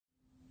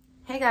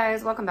Hey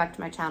guys, welcome back to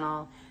my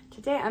channel.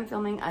 Today I'm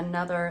filming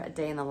another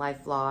day in the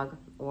life vlog,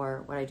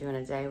 or what I do in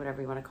a day,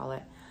 whatever you want to call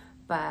it.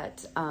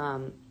 But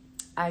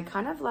I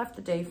kind of left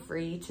the day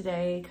free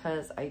today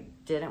because I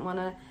didn't want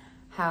to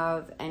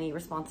have any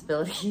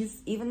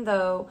responsibilities, even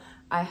though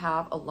I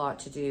have a lot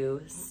to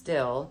do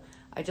still.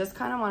 I just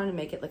kind of wanted to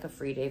make it like a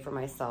free day for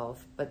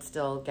myself, but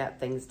still get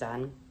things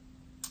done.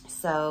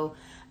 So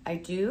I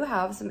do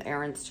have some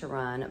errands to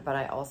run, but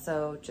I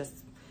also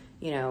just,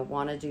 you know,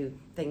 want to do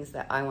things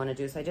that I want to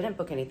do. So I didn't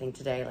book anything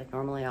today. Like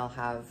normally I'll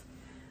have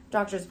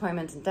doctor's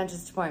appointments and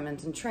dentist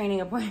appointments and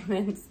training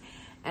appointments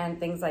and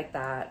things like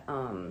that.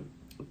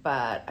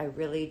 But I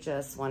really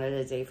just wanted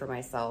a day for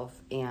myself,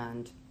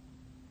 and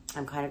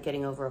I'm kind of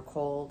getting over a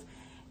cold,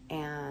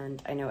 and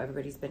I know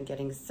everybody's been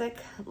getting sick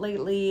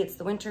lately. It's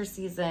the winter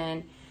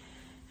season.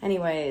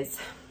 Anyways,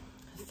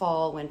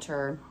 fall,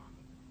 winter,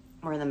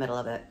 we're in the middle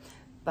of it.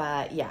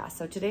 But yeah,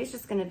 so today's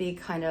just gonna be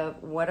kind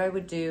of what I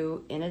would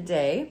do in a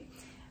day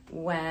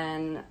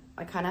when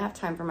I kind of have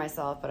time for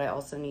myself, but I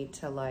also need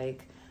to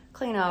like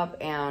clean up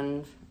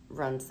and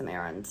run some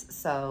errands.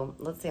 So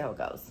let's see how it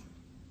goes.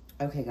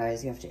 Okay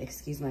guys, you have to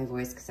excuse my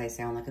voice because I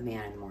sound like a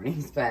man in the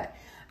mornings, but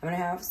I'm gonna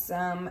have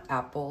some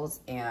apples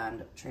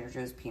and Trader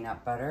Joe's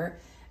peanut butter.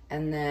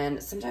 And then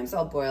sometimes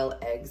I'll boil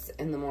eggs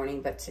in the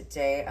morning, but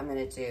today I'm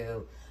gonna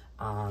do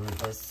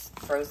this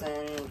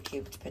frozen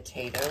cubed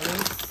potatoes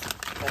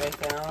that I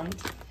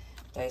found,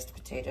 diced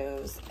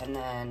potatoes, and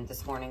then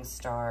this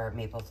Morningstar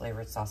maple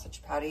flavored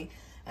sausage patty.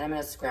 And I'm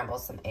gonna scramble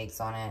some eggs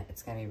on it.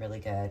 It's gonna be really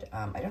good.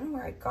 I don't know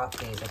where I got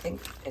these. I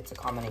think it's a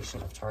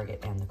combination of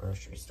Target and the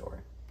grocery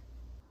store.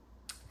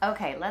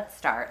 Okay, let's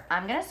start.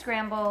 I'm gonna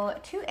scramble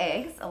 2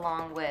 eggs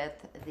along with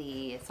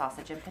the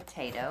sausage and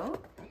potato.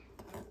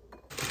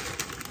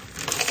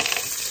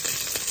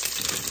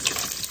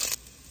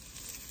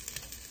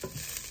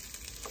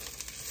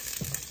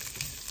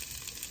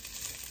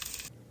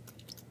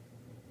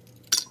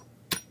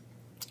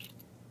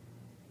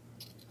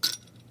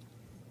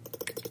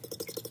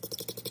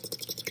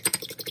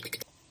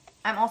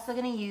 I'm also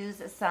gonna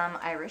use some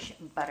Irish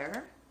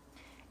butter.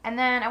 And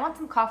then I want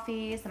some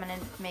coffee, so I'm gonna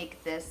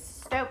make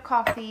this stout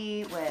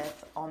coffee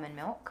with almond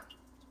milk.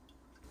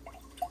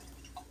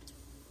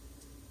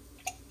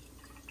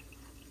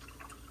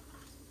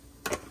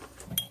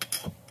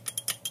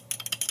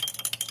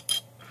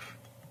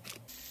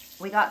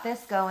 We got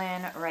this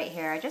going right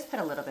here. I just put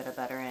a little bit of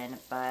butter in,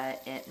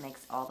 but it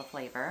makes all the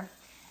flavor.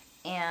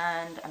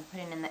 And I'm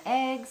putting in the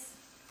eggs,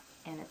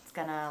 and it's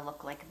gonna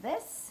look like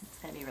this. It's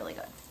gonna be really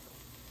good.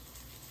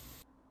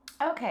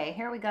 Okay,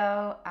 here we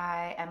go.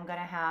 I am gonna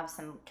have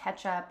some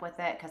ketchup with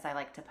it because I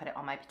like to put it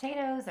on my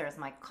potatoes. There's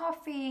my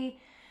coffee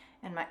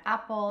and my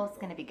apple. It's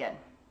gonna be good.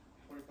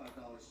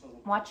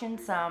 Watching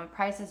some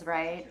Price is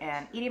Right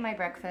and eating my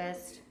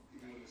breakfast.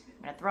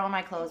 I'm gonna throw on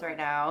my clothes right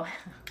now.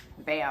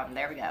 Bam,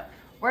 there we go.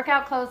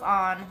 Workout clothes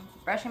on,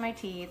 brushing my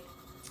teeth,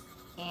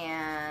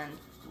 and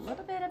a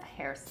little bit of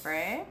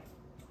hairspray.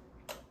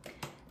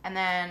 And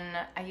then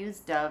I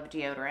use Dove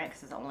deodorant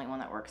because it's the only one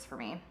that works for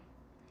me.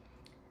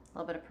 A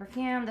little bit of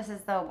perfume. This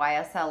is the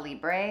YSL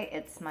Libre.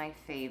 It's my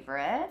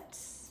favorite.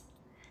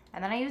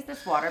 And then I use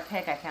this water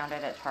pick. I found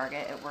it at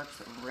Target. It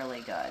works really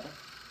good.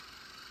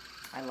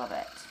 I love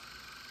it.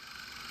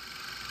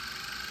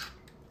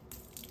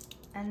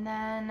 And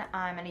then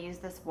I'm going to use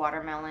this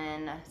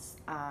watermelon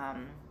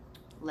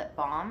lip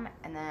balm.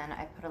 And then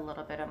I put a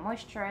little bit of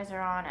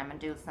moisturizer on. I'm going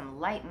to do some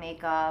light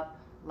makeup,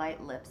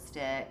 light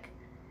lipstick.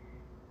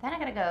 Then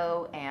I'm going to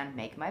go and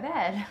make my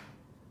bed.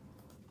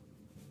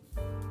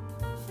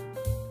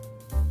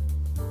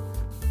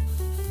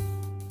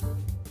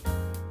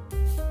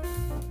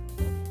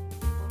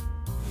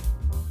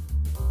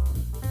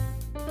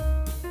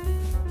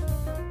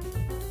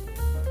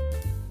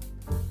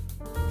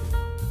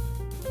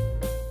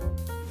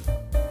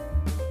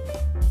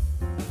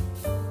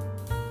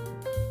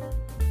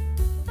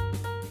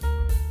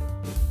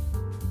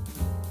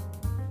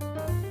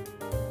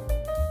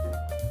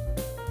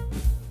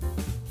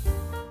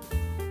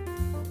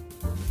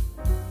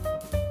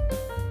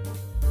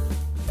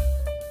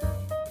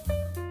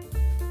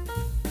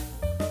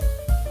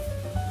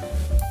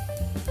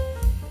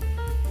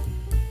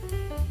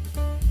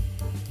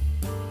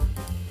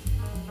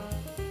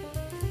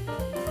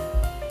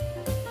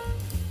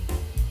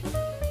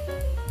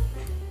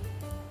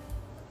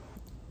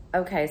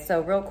 Okay,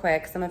 so real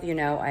quick, some of you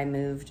know I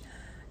moved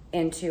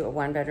into a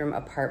 1-bedroom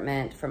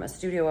apartment from a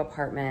studio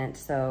apartment.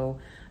 So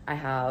I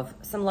have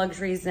some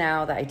luxuries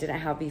now that I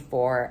didn't have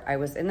before. I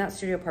was in that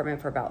studio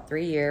apartment for about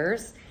 3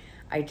 years.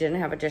 I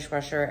didn't have a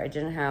dishwasher. I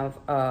didn't have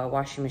a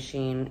washing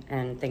machine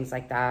and things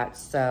like that.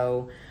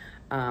 So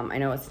I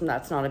know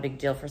that's not a big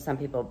deal for some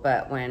people,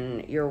 but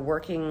when you're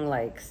working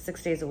like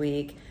 6 days a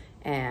week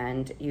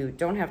and you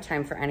don't have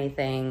time for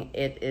anything,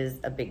 it is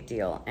a big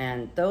deal.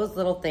 And those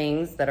little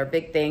things that are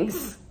big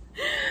things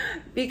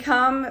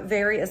become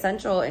very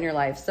essential in your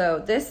life.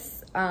 So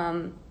this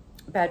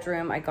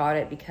bedroom, I got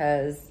it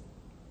because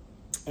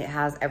It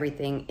has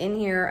everything in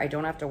here. I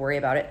don't have to worry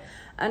about it.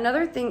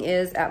 Another thing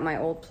is, at my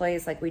old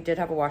place, like, we did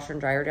have a washer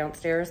and dryer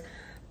downstairs,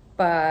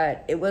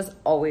 but it was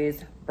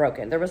always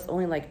broken. There was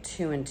only like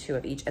 2 and 2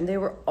 of each, and they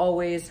were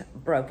always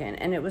broken.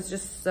 And it was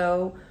just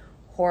so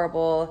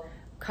horrible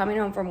coming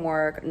home from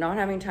work, not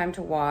having time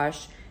to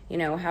wash, you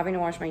know, having to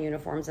wash my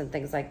uniforms and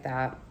things like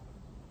that.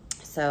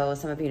 So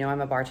some of you know I'm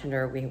a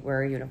bartender. We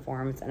wear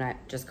uniforms, and I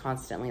just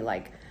constantly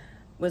like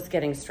was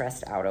getting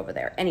stressed out over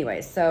there.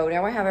 Anyway, so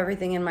now I have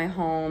everything in my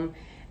home,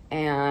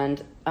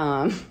 and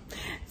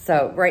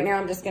so right now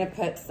I'm just gonna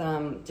put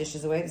some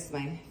dishes away. This is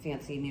my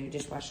fancy new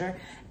dishwasher.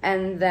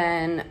 And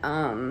then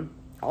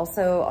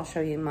also I'll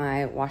show you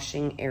my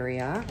washing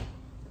area.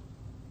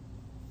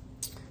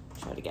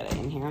 Try to get it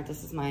in here.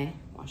 This is my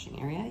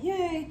washing area,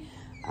 yay.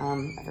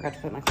 I forgot to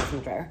put my clothes in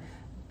the dryer.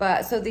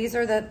 But so these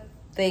are the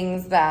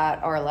things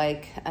that are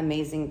like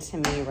amazing to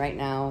me right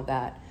now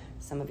that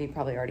some of you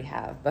probably already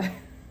have, but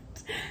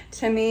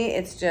to me,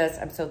 it's just,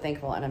 I'm so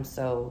thankful and I'm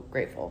so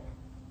grateful.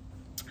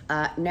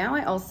 Now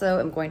I also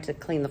am going to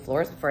clean the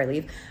floors before I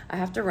leave. I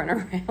have to run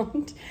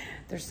around.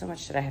 There's so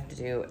much that I have to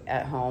do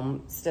at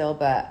home still,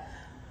 but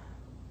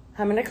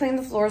I'm gonna clean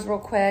the floors real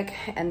quick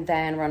and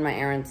then run my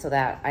errands so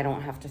that I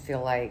don't have to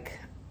feel like,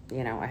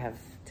 you know, I have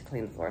to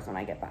clean the floors when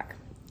I get back.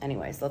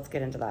 Anyways, let's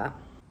get into that.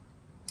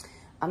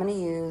 I'm gonna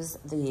use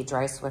the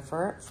dry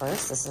Swiffer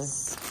first. This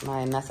is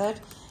my method.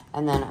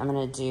 And then I'm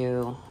gonna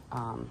do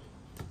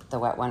the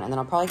wet one, and then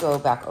I'll probably go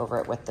back over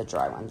it with the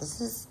dry one. This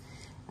is,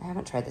 I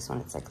haven't tried this one.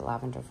 It's like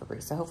lavender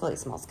Febreze, so hopefully it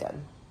smells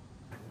good.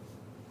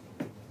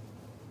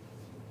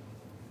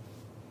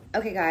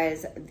 Okay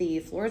guys, the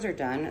floors are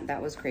done.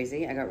 That was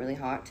crazy. I got really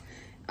hot.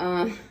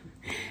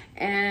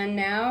 And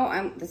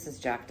now this is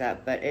jacked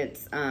up, but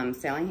it's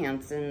Sally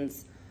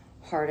Hansen's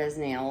Hard as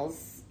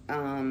Nails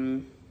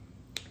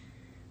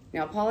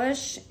nail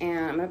polish,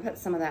 and I'm gonna put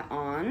some of that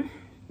on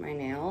my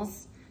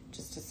nails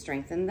just to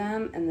strengthen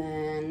them, and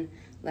then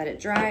let it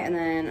dry. And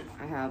then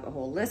I have a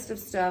whole list of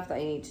stuff that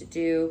I need to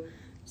do.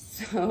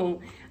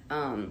 So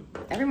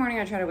every morning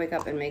I try to wake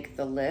up and make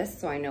the list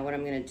so I know what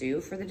I'm gonna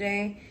do for the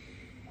day.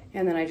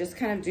 And then I just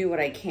kind of do what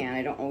I can.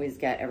 I don't always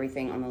get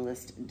everything on the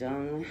list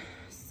done.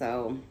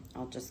 So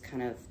I'll just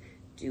kind of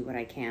do what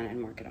I can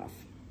and mark it off.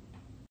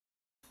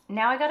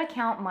 Now I gotta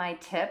count my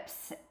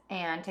tips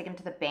and take them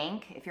to the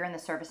bank. If you're in the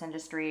service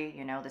industry,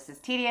 you know this is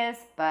tedious,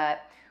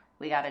 but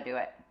we gotta do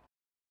it.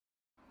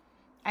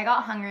 I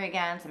got hungry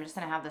again, so I'm just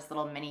gonna have this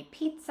little mini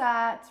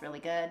pizza. It's really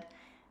good.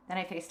 Then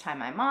I FaceTime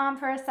my mom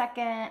for a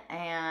second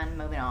and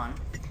moving on.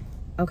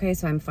 Okay,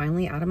 so I'm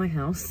finally out of my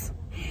house,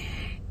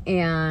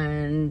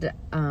 and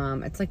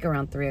it's like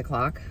around 3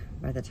 o'clock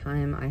by the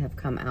time I have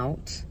come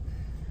out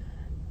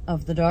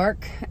of the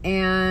dark.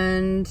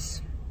 And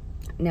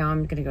now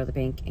I'm gonna go to the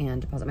bank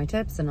and deposit my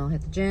tips, and I'll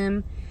hit the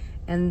gym.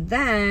 And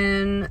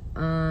then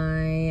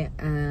I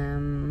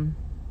am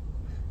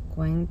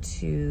going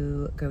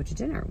to go to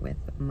dinner with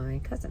my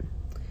cousin.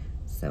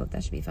 So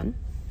that should be fun.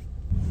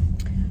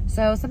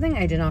 So something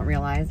I did not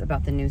realize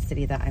about the new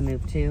city that I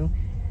moved to,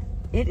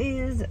 it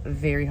is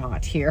very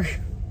hot here.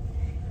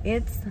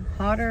 It's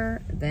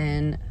hotter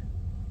than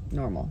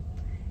normal.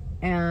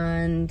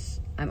 And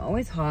I'm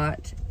always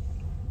hot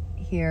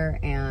here,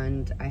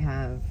 and I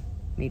have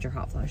major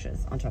hot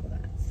flashes on top of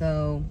that.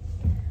 So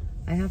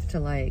I have to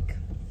like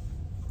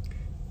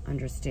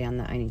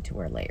understand that I need to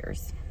wear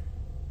layers.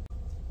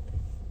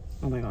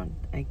 Oh my God,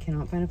 I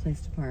cannot find a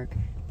place to park.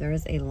 There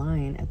is a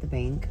line at the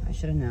bank. I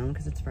should have known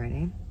because it's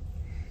Friday.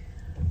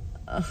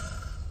 Ugh,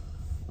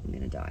 I'm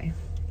gonna die.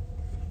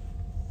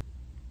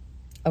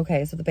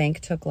 Okay, so the bank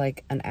took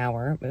like an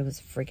hour. It was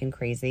freaking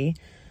crazy.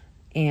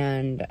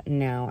 And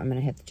now I'm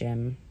gonna hit the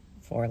gym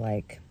for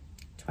like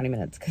 20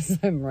 minutes because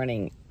I'm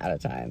running out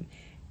of time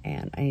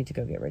and I need to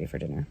go get ready for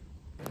dinner.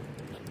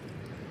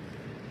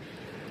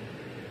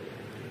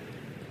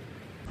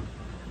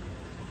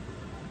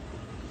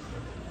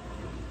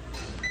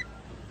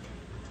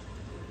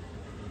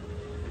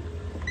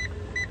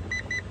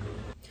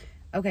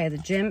 Okay, the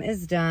gym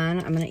is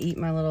done. I'm gonna eat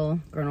my little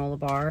granola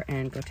bar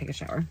and go take a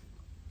shower.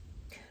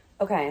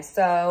 Okay,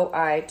 so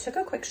I took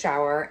a quick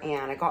shower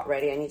and I got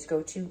ready. I need to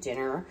go to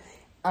dinner.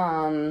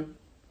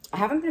 I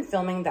haven't been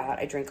filming that.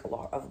 I drink a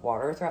lot of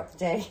water throughout the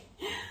day.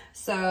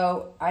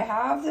 So I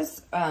have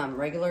this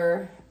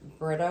regular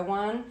Brita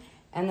one,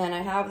 and then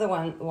I have the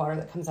water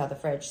that comes out of the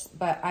fridge.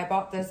 But I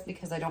bought this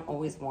because I don't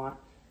always want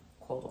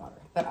cold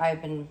water. But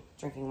I've been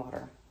drinking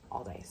water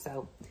all day,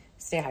 so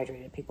stay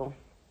hydrated, people.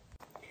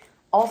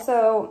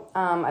 Also,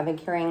 I've been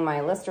carrying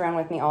my list around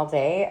with me all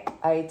day.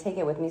 I take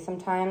it with me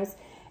sometimes,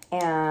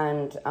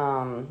 and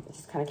it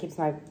just kind of keeps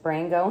my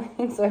brain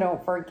going so I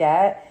don't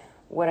forget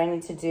what I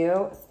need to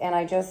do. And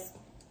I just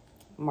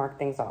mark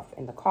things off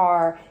in the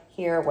car,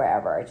 here,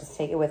 wherever. I just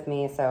take it with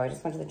me. So I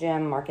just went to the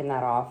gym, marking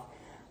that off.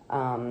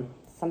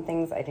 Some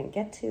things I didn't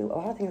get to, a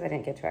lot of things I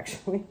didn't get to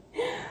actually.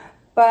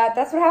 But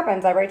that's what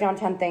happens. I write down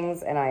 10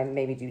 things and I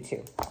maybe do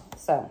 2.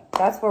 So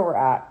that's where we're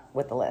at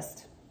with the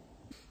list.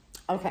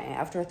 Okay,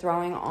 after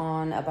throwing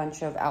on a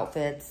bunch of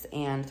outfits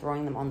and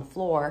throwing them on the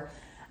floor,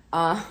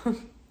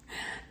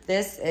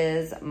 This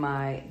is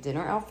my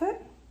dinner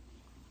outfit.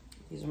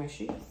 These are my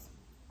shoes.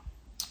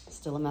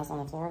 Still a mess on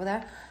the floor over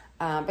there.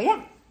 But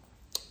yeah,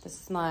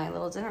 this is my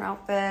little dinner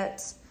outfit.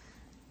 It's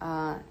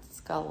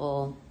got a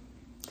little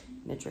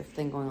midriff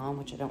thing going on,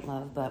 which I don't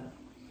love, but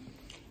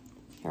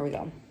here we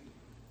go.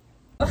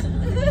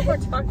 We're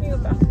talking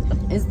about.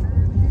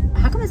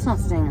 How come it's not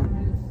staying up?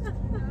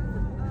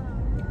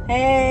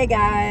 Hey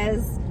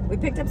guys, we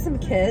picked up some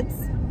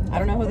kids. I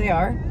don't know who they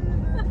are,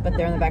 but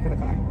they're in the back of the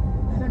car.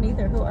 I don't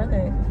either. Who are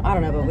they? I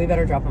don't know, but we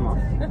better drop them off.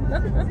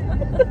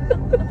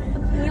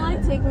 Can you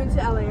like take me to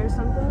LA or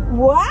something?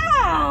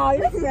 Wow,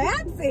 you're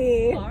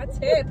fancy.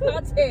 Party,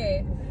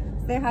 party.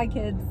 Say hi,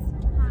 kids.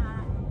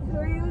 Hi. Who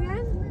are you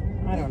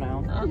again? I don't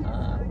know.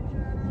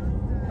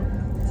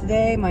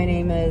 Today, my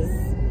name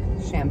is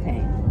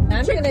Champagne. I'm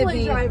gonna Chick-fil-A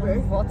be driver.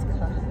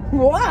 vodka.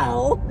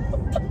 Wow.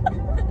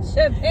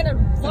 Champagne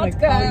and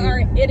vodka are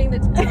hitting the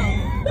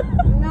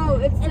town. No,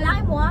 it's And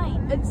I'm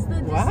wine. it's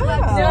the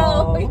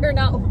Wow. No, you're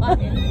not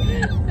wine.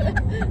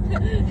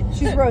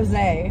 She's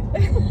rosé.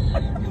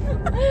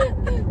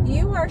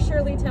 You are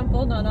Shirley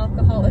Temple,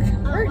 non-alcoholic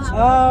virgin.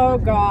 Oh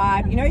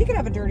God. You know you could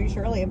have a dirty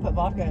Shirley and put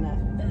vodka in it.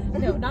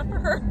 No, not for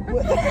her.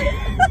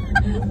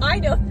 I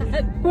know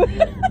that.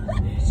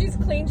 She's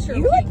clean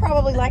Shirley. You would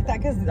probably like that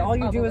because all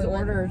you do is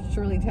Probably would. order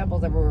Shirley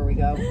Temples everywhere we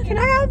go. Can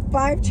I have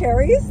 5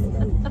 cherries?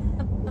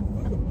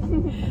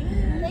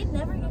 They've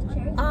never used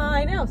cherries.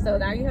 I know. So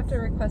now you have to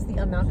request the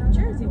amount of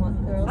cherries you want,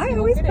 girls. I You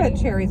always won't get put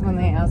any. cherries when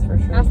they ask for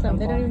Shirley Ask them.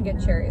 They Temple. don't even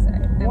get cherries.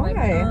 I'm Why?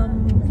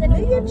 Like,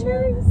 they get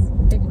cherries.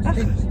 They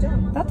just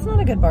don't. That's not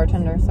a good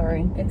bartender,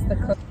 sorry. It's the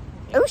cook.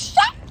 Oh shit!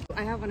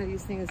 I have one of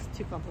these things.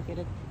 Too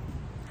complicated.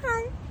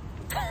 Hi.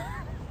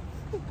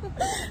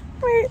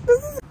 Wait,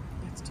 this is...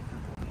 It's too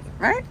complicated.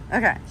 Right?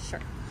 Okay, sure.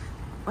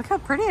 Look how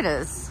pretty it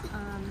is.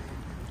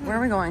 Where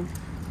are we going?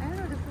 I don't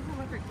know. This doesn't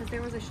look right because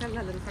there was a shell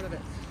in front of it.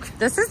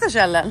 This is the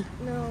Shellel.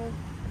 No,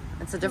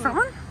 It's a different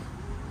one?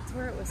 it's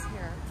where it was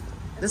here.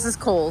 This is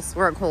Kohl's.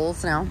 We're at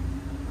Kohl's now.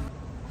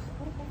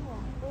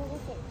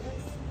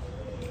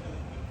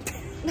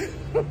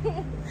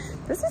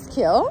 This is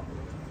cute.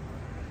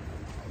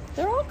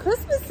 They're all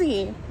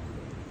Christmassy.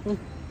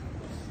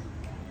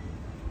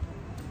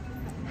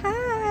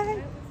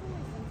 Hi.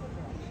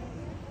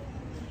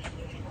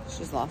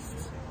 She's lost.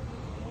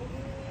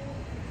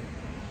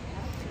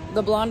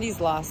 The blondie's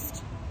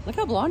lost. Look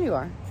how blonde you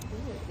are.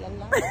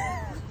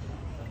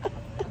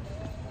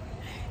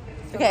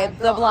 Okay,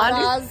 the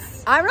blondie.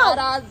 I'm not.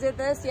 Araz did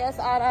this. Yes,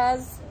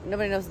 Araz.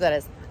 Nobody knows what that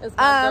is. It's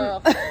my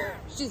girl.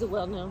 She's a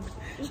well-known.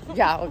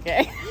 Yeah,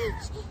 okay.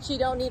 She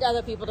don't need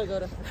other people to go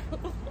to her.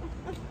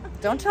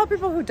 Don't tell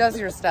people who does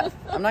your stuff.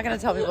 I'm not going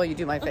to tell people you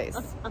do my face.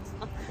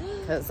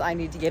 Because I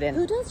need to get in.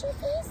 Who does your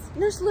face?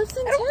 Nurse Lifts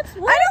and Tips?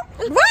 I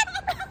don't. What?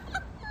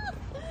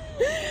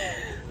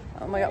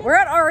 Oh my God. We're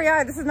at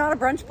REI. This is not a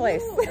brunch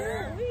place.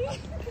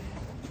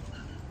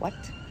 What?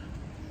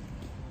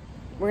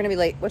 We're going to be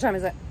late. What time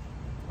is it?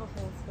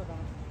 Okay, let's go back.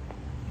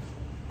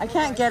 I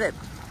can't get it.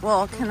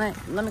 Well, can I?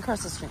 Let me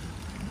cross the street.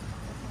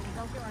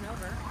 Don't get run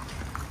over.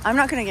 I'm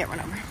not going to get run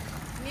over.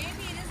 Maybe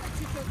it is a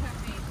Chico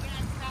Cafe. Yeah,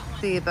 it's that one.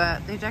 See,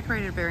 but they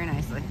decorated very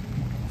nicely.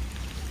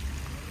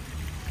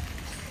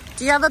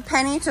 Do you have a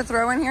penny to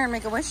throw in here and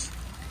make a wish?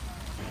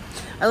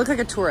 I look like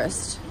a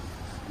tourist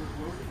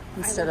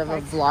instead of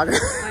a vlogger.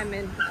 I'm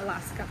in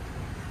Alaska.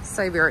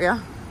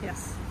 Siberia.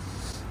 Yes.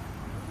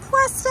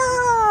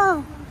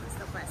 Puesto! It's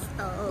the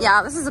Puesto.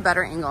 Yeah, this is a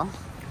better angle.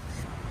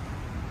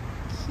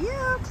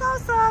 Cute,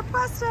 close up,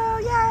 Puesto,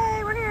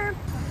 yay, we're here.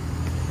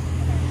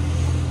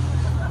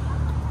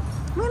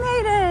 We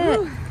made it.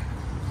 Woo.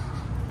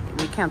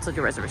 We canceled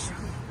your reservation.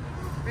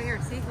 Right here,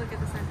 see? Look at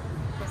the sign.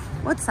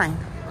 What sign?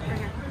 Right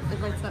here. It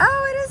lights up.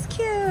 Oh, it is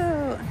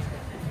cute.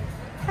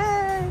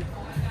 Hey.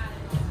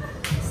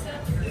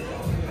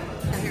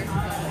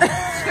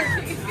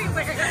 He's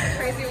like, I got the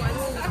crazy ones.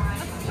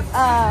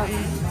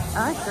 I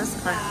like this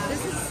part.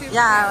 This is super.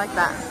 Yeah, I like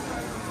that.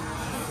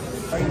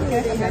 Are you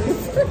okay?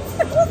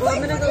 Well,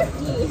 I'm gonna go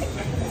pee.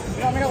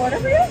 You want me to order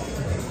for you?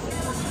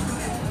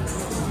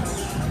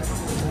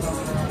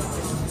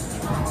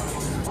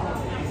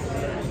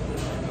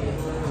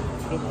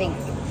 I think.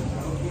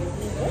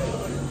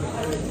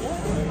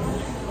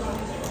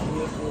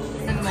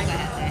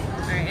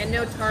 Alright, and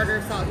no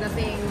tartar salt,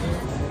 nothing.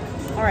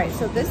 All right,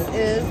 so this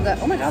is the,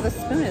 oh my God, the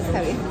spoon is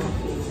heavy.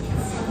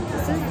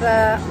 This is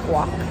the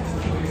guac.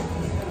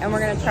 And we're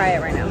gonna try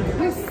it right now.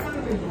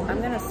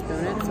 I'm gonna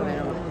spoon it so I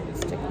don't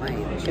stick my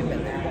chip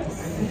in there.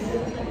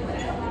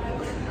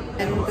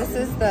 And this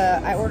is the,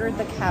 I ordered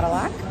the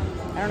Cadillac.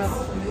 I don't know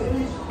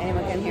if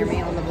anyone can hear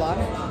me on the vlog.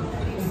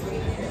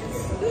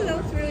 Ooh, that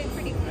looks really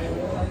pretty.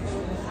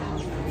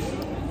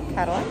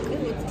 Cadillac, Ooh,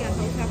 it's got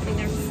what's happening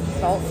there.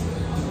 salt.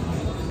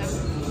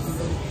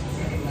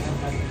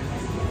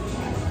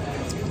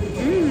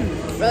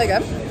 Really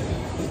good.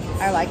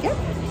 I like it.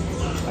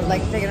 I'd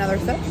like to take another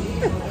sip.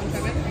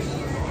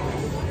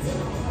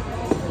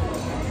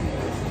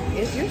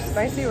 Is yours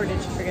spicy or did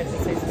you forget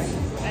to say spicy?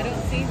 I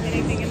don't see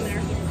anything in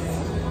there.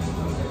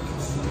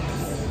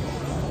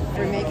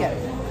 Remake it.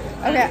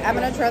 Okay, I'm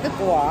gonna try the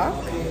guac.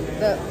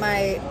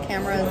 My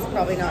camera is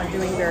probably not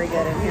doing very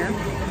good in here.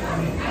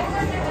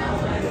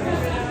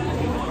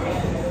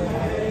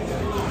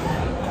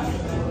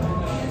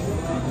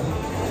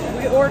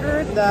 We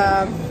ordered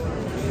the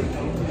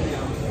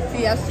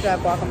Fiesta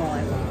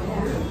guacamole.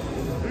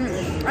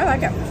 I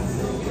like it.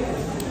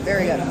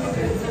 Very good.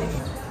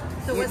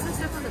 So what's the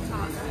stuff on the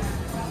top?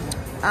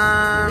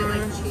 Is it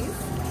like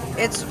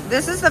cheese?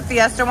 This is the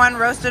Fiesta one,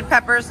 roasted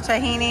peppers,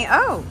 tahini.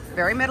 Oh,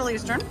 very Middle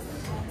Eastern.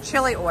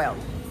 Chili oil.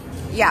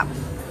 Yeah.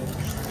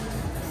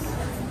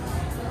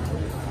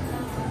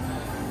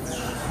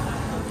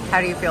 How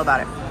do you feel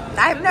about it?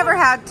 I've never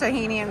had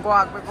tahini and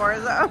guac before,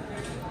 so.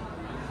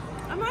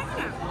 I'm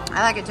liking it.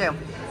 I like it too.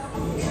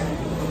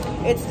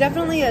 It's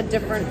definitely a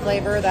different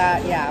flavor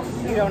that, yeah,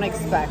 you don't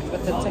expect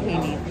with the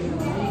tahini.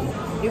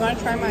 Do you want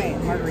to try my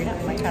margarita,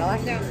 my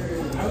Cadillac? No.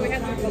 We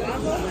had some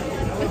falafel.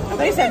 I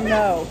thought you said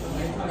no.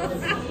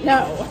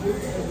 No.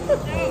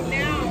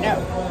 No.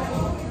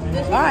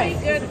 This Why? would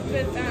be good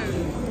with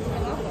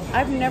falafel.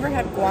 I've never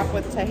had guac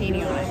with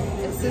tahini on it.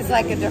 This is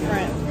like a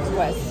different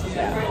twist.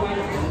 Yeah.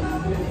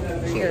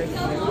 Cheers.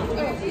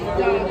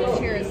 Oh,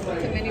 cheers to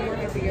many more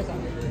happy years on.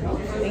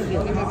 Thank you.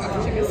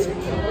 Cheers.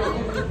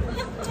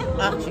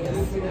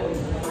 Cheers.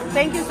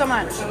 Thank you so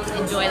much.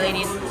 Enjoy,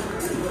 ladies.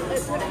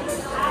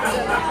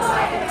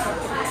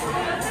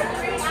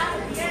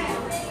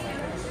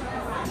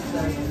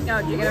 Oh,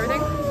 did you get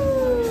everything?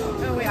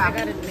 Oh wait, I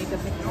gotta make a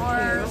picture.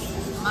 Yours,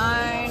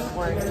 mine.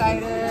 We're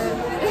excited.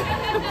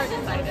 We're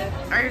excited.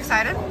 Are you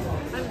excited?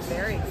 I'm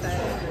very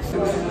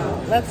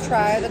excited. Let's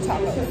try the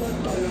tacos.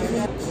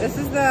 This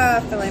is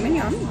the filet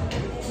mignon.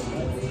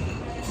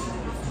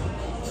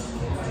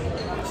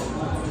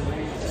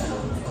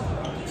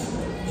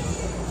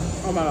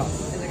 Oh my god.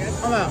 Is it good?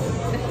 Oh my god.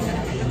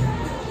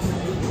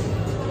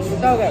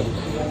 So good.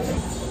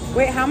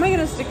 Wait, how am I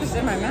gonna stick this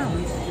in my mouth?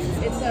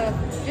 It's a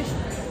fish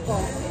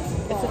ball.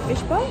 It's a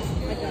fish ball?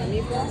 Like a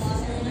meatball.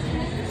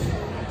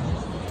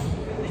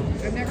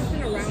 I've never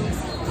seen a round.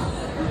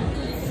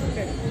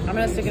 Okay. I'm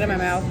gonna stick it in my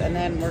mouth and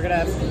then we're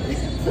gonna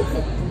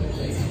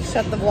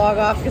shut the vlog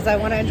off because I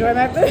want to enjoy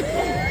my food.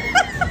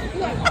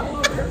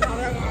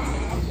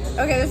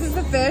 Okay, this is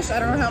the fish. I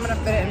don't know how I'm gonna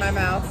fit it in my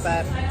mouth,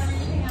 but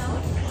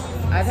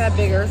I've had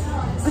bigger.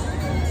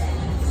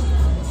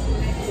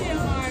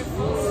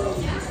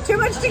 Too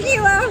much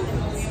tequila.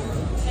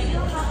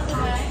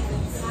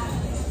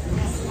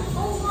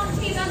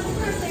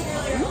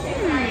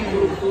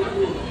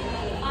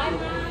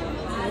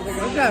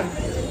 It's good.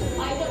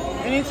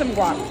 I need some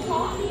guac.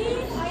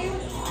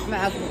 I'm gonna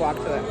add some guac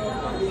to it.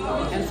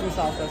 And some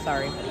salsa,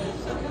 sorry.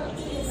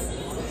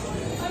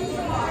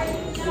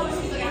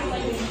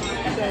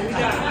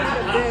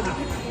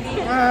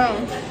 Wow.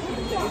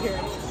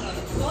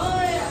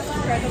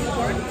 Try some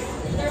before?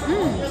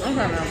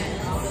 Okay, now.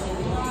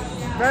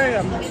 Very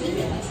good.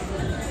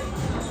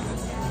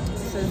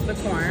 This is the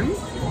corn.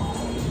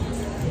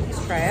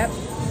 Let's try it.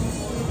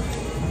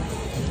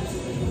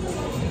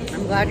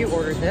 I'm glad you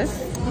ordered this.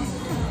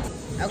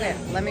 Okay,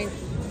 let me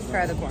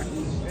try the corn.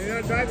 You're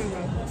not driving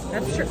though.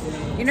 That's true.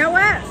 You know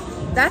what?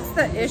 That's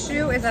the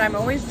issue, is that I'm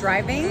always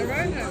driving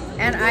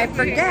and I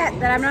forget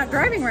that I'm not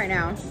driving right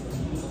now.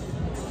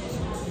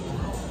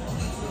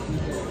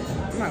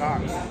 Oh my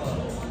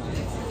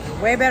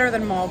god. Way better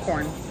than mall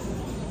corn.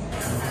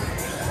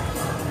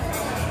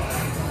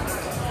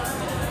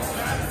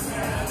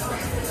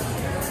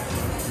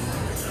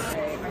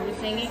 Are you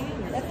singing?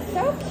 That's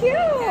so cute.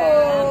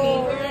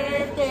 Happy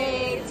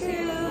birthday to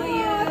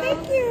you.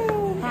 Thank you.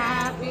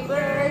 Happy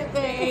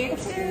birthday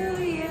to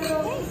you.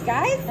 Thanks,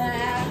 guys.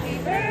 Happy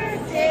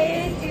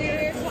birthday,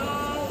 dear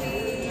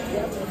Polly.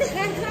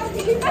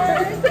 Happy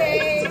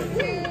birthday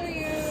to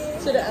you.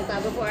 Should have asked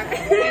that before.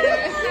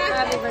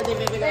 Happy birthday,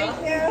 baby girl. Thank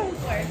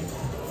you.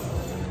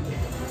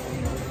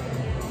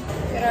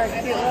 Get our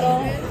cute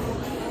little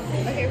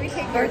Okay, we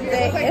take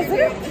birthday.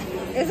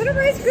 Is it a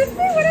Rice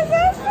Krispie? What is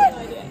this?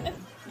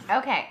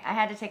 Okay, I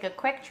had to take a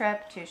quick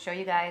trip to show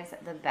you guys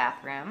the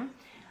bathroom.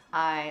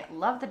 I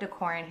love the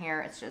decor in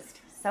here. It's just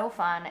so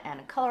fun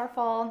and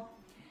colorful.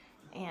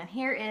 And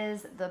here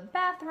is the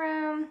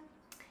bathroom.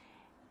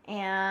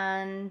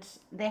 And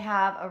they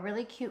have a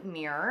really cute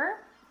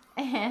mirror.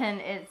 And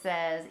it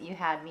says, "You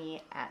had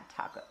me at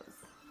tacos."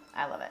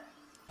 I love it.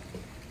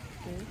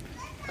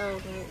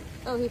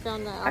 Oh, he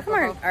found that. How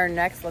come our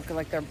necks look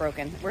like they're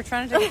broken? We're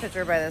trying to take a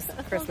picture by this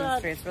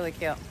Christmas tree. It's really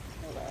cute.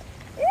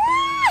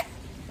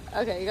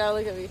 Okay, you gotta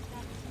look at me.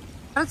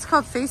 That's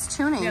called face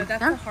tuning. No,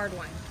 that's the hard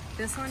one.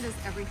 This one does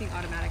everything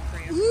automatic for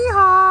you.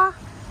 Yeehaw!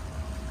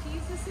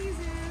 Tease the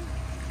season.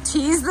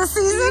 Tease the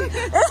season?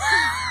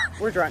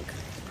 We're drunk.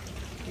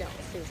 No,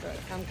 she's good.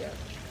 I'm good.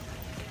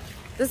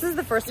 This is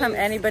the first time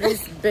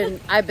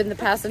I've been the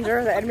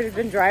passenger, that anybody's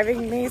been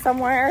driving me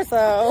somewhere,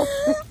 so.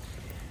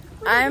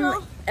 I'm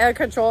a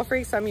control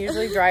freak, so I'm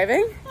usually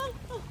driving.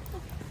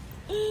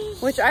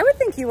 Which I would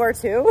think you are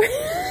too.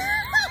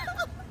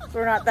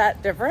 We're not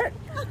that different.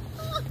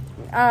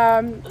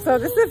 So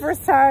this is the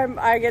first time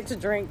I get to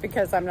drink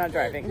because I'm not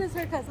driving. Because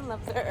her cousin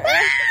loves her.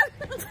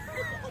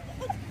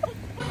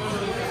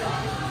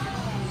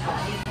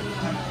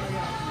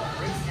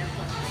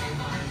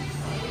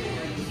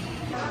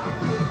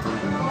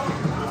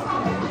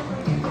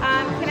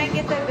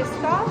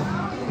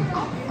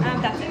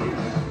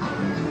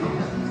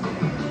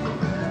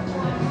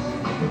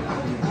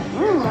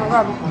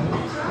 rub.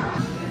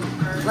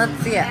 Let's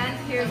see it. And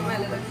here's my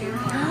little cute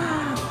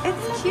one.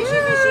 It's cute.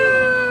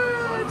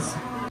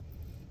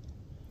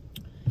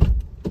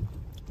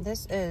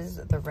 This is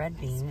the red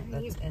bean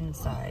that's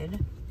inside.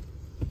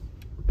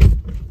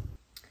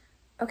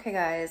 Okay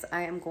guys,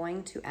 I am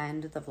going to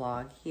end the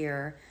vlog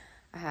here.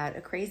 I had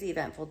a crazy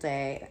eventful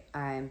day.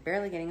 I'm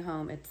barely getting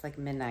home. It's like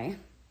midnight.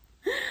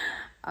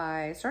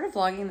 I started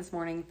vlogging this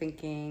morning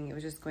thinking it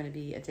was just going to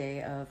be a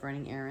day of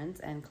running errands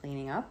and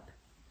cleaning up.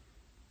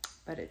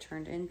 But it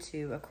turned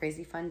into a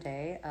crazy fun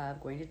day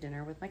of going to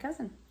dinner with my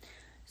cousin.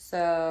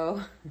 So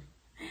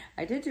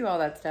I did do all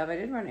that stuff. I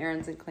did run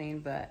errands and clean,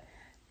 but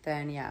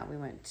then yeah, we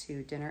went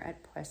to dinner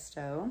at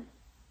Puesto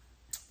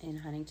in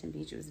Huntington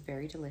Beach. It was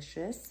very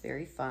delicious,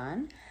 very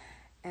fun.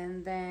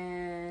 And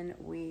then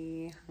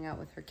we hung out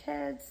with her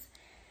kids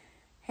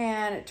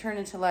and it turned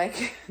into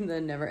like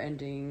the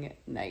never-ending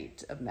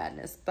night of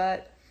madness.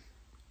 But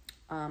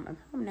I'm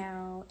home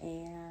now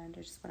and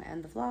I just want to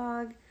end the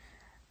vlog.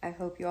 I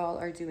hope you all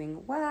are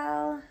doing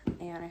well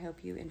and I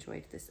hope you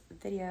enjoyed this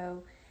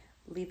video.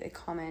 Leave a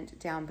comment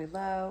down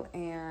below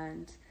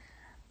and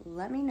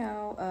let me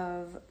know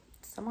of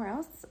somewhere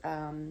else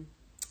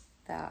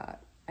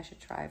that I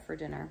should try for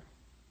dinner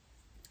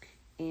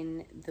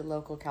in the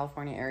local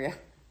California area.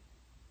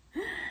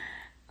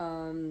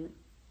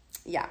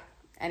 Yeah,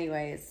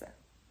 anyways,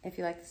 if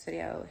you like this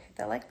video, hit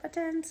that like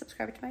button,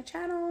 subscribe to my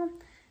channel,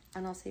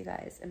 and I'll see you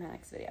guys in my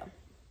next video.